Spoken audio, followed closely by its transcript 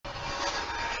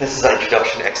This is our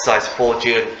introduction to exercise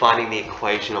 4G and finding the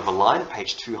equation of a line,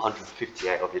 page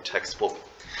 258 of your textbook.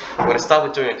 We're going to start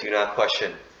with doing a do you know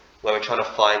question where we're trying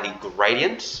to find the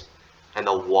gradient and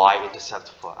the y-intercept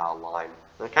for our line.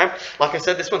 Okay? Like I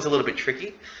said, this one's a little bit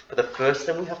tricky, but the first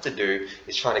thing we have to do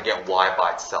is trying to get y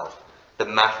by itself. The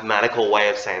mathematical way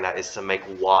of saying that is to make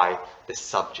y the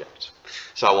subject.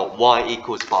 So I want y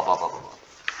equals blah, blah, blah, blah, blah.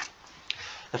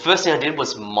 The first thing I did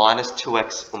was minus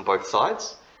 2x on both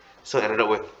sides. So I ended up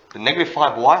with the negative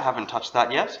 5y, I haven't touched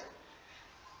that yet,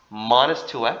 minus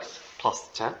 2x plus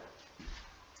 10.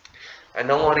 And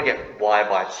now I want to get y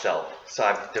by itself. So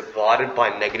I've divided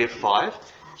by negative 5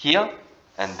 here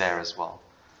and there as well.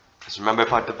 Because remember,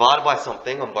 if I divide by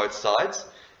something on both sides,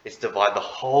 it's divide the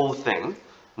whole thing,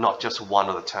 not just one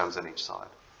of the terms on each side.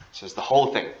 So it's the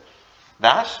whole thing.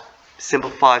 That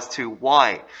simplifies to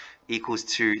y equals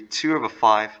to 2 over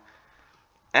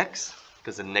 5x,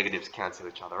 because the negatives cancel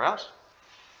each other out.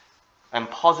 And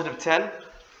positive 10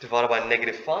 divided by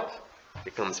negative 5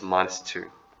 becomes minus 2.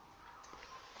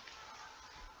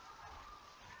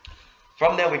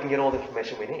 From there, we can get all the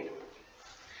information we need.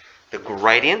 The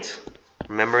gradient,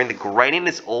 remembering the gradient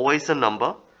is always the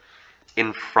number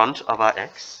in front of our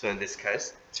x, so in this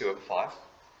case, 2 over 5.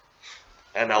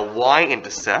 And our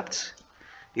y-intercept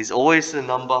is always the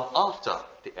number after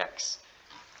the x.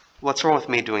 What's wrong with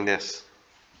me doing this?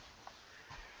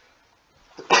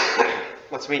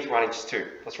 What's me writing just 2?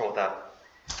 What's wrong with that?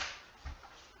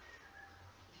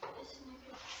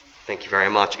 Thank you very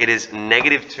much. It is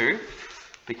negative 2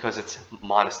 because it's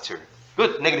minus 2.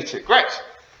 Good, negative 2. Great.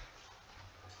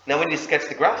 Now we need to sketch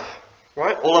the graph,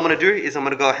 right? All I'm going to do is I'm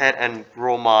going to go ahead and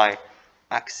draw my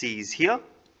axes here. I'm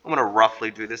going to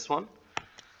roughly do this one.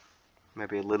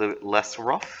 Maybe a little bit less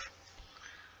rough.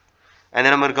 And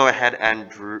then I'm going to go ahead and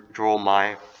draw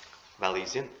my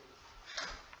values in.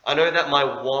 I know that my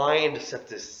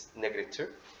y-intercept is negative 2,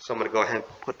 so I'm going to go ahead and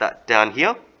put that down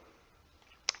here.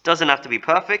 Doesn't have to be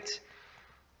perfect.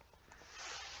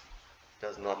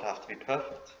 Does not have to be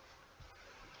perfect.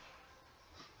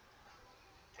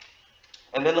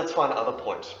 And then let's find another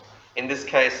point. In this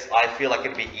case, I feel like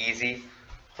it'd be easy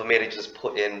for me to just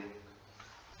put in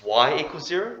y equals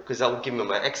 0, because that would give me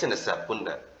my x-intercept, wouldn't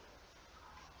it?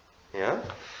 Yeah?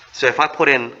 So if I put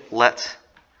in let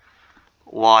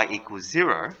y equals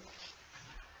 0,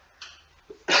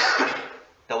 that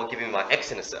will give me my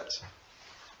x-intercept.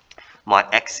 My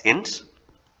x-int.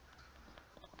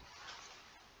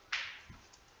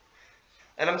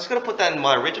 And I'm just going to put that in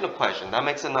my original equation. That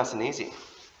makes it nice and easy.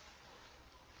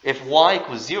 If y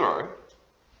equals 0,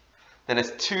 then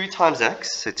it's 2 times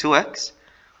x, so 2x.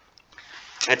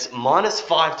 It's minus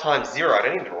 5 times 0. I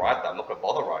don't need to write that. I'm not going to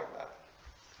bother writing that.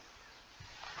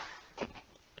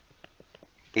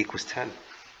 Equals 10.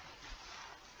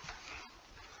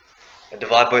 And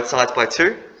divide both sides by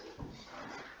 2.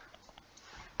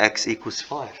 X equals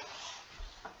 5.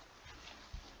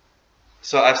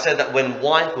 So I've said that when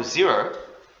y equals 0,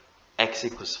 x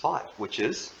equals 5, which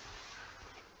is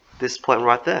this point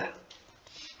right there.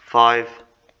 5,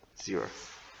 0.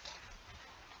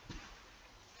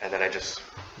 And then I just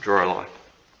draw a line.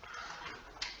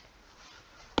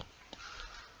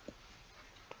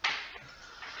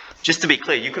 Just to be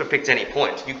clear, you could have picked any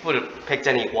point. You could have picked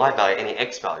any y value, any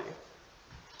x value.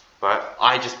 Right?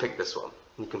 I just picked this one.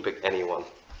 You can pick any one.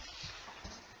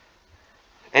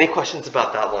 Any questions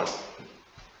about that one?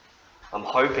 I'm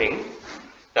hoping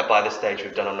that by this stage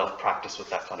we've done enough practice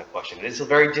with that kind of question. It is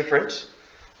very different,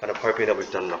 but I'm hoping that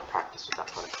we've done enough practice with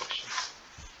that kind of question.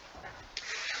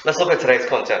 Let's look at today's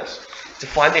content. To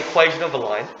find the equation of a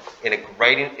line in a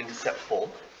gradient intercept form,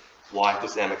 y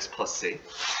equals mx plus c,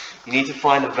 you need to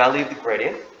find the value of the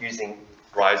gradient using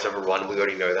rise over run. We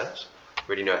already know that. We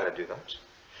already know how to do that.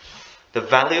 The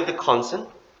value of the constant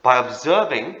by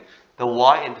observing the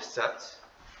y-intercept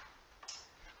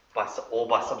by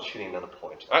substituting another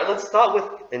point. All right, let's start with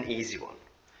an easy one.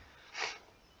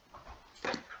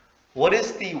 What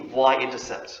is the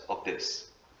y-intercept of this?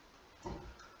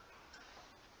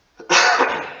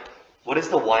 What is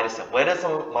the y-intercept? Where does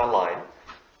my line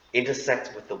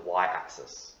intersect with the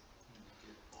y-axis?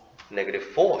 Negative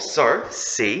 4. So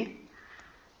c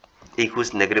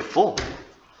equals negative 4.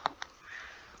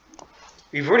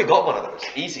 We've already got one of those.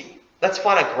 Easy. Let's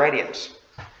find a gradient.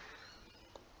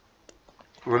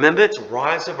 Remember, it's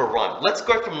rise over run. Let's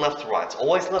go from left to right. It's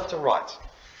always left to right.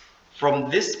 From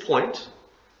this point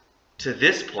to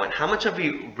this point, how much have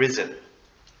you risen?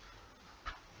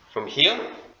 From here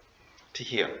to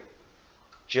here.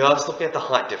 Just looking at the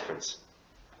height difference.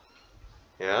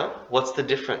 Yeah? What's the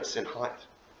difference in height?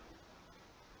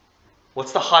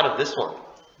 What's the height of this one?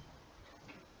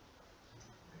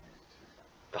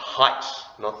 The height,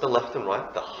 not the left and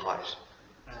right, the height.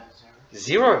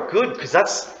 0. 0, good, because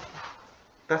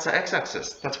that's our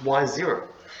x-axis. That's y 0.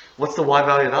 What's the y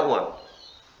value of that one?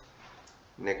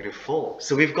 -4.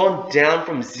 So we've gone down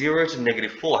from 0 to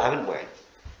 -4, haven't we?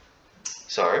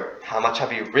 So, how much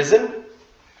have you risen?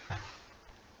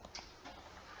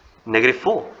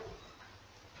 -4.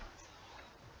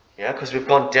 Yeah, because we've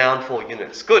gone down 4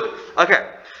 units. Good. Okay,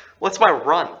 what's my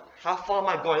run? How far am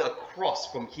I going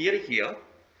across from here to here?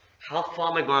 How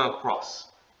far am I going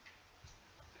across?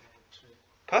 2.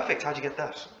 Perfect. How'd you get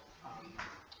that?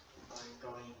 By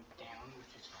going down,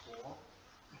 which is 4,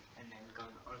 and then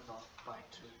going over by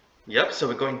 2. Yep, so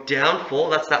we're going down 4.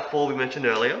 That's that 4 we mentioned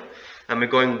earlier. And we're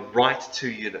going right 2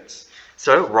 units.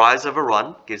 So rise over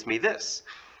run gives me this,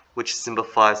 which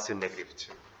simplifies to -2.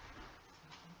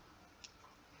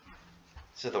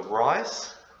 So the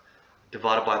rise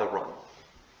divided by the run.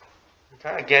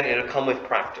 Okay, again, it'll come with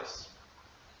practice.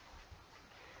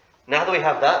 Now that we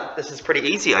have that, this is pretty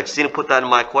easy. I just need to put that in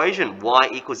my equation. Y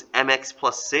equals mx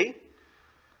plus c.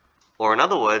 Or in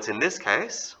other words, in this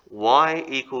case, y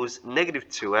equals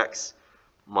 -2x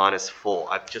minus 4.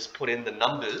 I've just put in the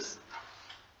numbers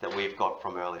that we've got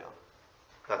from earlier.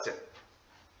 That's it.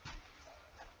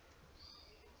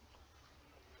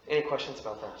 Any questions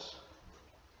about that?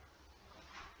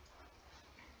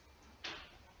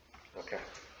 Okay.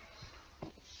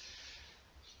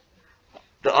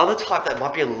 The other type that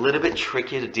might be a little bit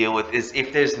trickier to deal with is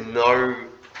if there's no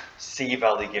C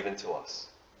value given to us.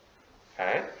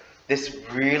 Okay? This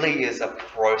really is a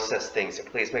process thing, so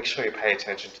please make sure you pay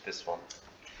attention to this one.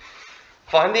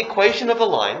 Find the equation of a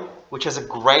line which has a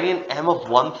gradient m of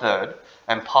 1/3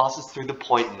 and passes through the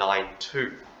point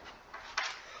 9,2.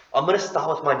 I'm going to start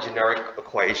with my generic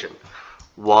equation.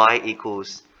 Y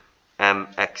equals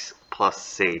mx plus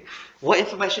c. What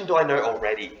information do I know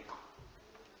already?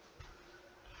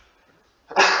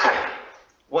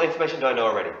 What information do I know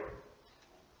already?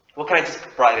 What can I just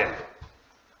write in?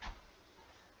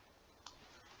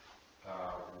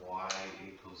 Y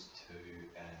equals 2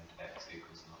 and x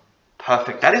equals 9.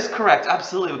 Perfect. That is correct.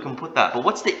 Absolutely, we can put that. But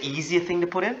what's the easier thing to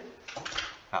put in?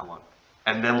 That one.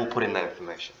 And then we'll put in that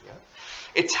information. Yeah?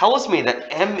 It tells me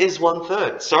that m is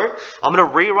 1/3. So I'm going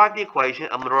to rewrite the equation.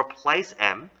 I'm going to replace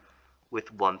m with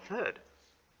 1/3.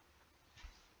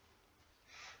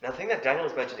 Now, the thing that Daniel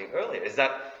was mentioning earlier is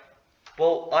that,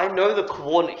 well, I know the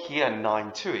coordinate here,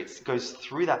 9,2. It goes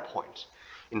through that point.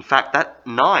 In fact, that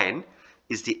 9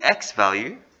 is the x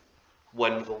value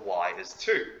when the y is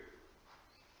 2.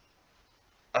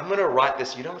 I'm going to write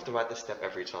this. You don't have to write this step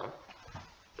every time.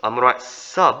 I'm going to write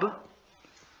sub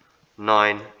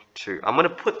 9,2. I'm going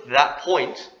to put that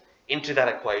point into that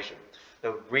equation.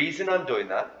 The reason I'm doing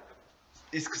that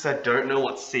is because I don't know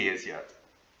what c is yet.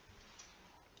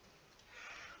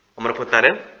 I'm going to put that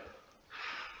in.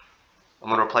 I'm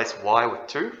going to replace y with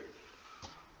 2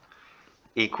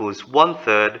 equals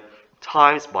 1/3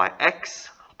 times by x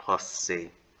plus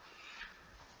c.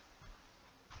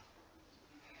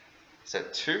 So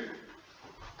 2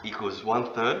 equals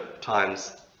 1/3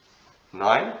 times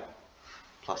 9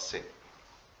 plus c.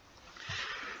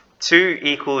 2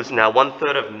 equals, now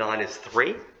 1/3 of 9 is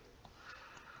 3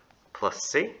 plus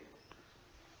c.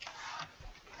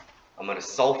 I'm going to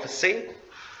solve for c.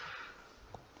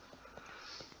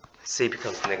 C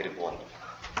becomes -1.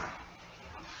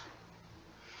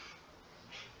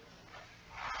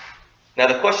 Now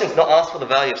the question is not asked for the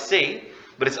value of c,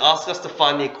 but it's asked us to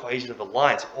find the equation of the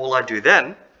line. So all I do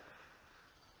then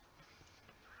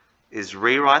is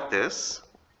rewrite this,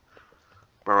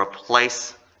 but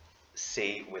replace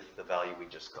c with the value we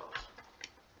just got.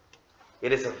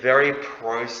 It is a very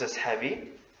process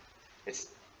heavy. It's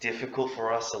difficult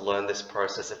for us to learn this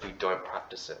process if we don't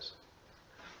practice it.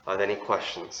 Are there any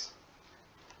questions?